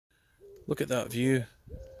Look at that view.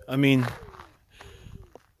 I mean,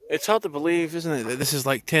 it's hard to believe, isn't it, that this is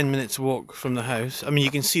like 10 minutes walk from the house. I mean,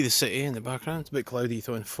 you can see the city in the background. It's a bit cloudy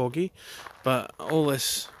though and foggy, but all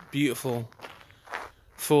this beautiful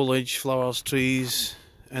foliage, flowers, trees,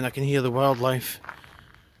 and I can hear the wildlife.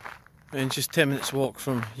 And just 10 minutes walk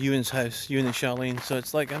from Ewan's house, Ewan and Charlene. So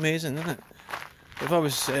it's like amazing, isn't it? If I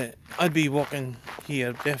was, I'd be walking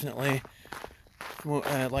here definitely,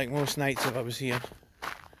 like most nights if I was here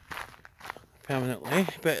permanently.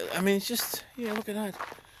 But I mean, it's just, yeah, look at that.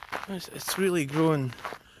 It's really grown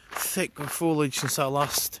thick with foliage since I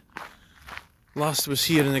last was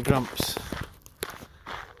here in the Grumps.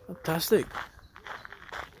 Fantastic.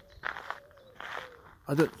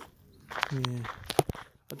 I don't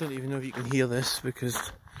even know if you can hear this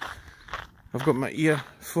because I've got my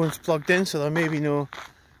earphones plugged in, so there may be no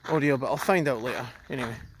audio, but I'll find out later.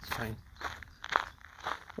 Anyway, it's fine.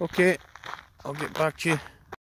 Okay, I'll get back to you.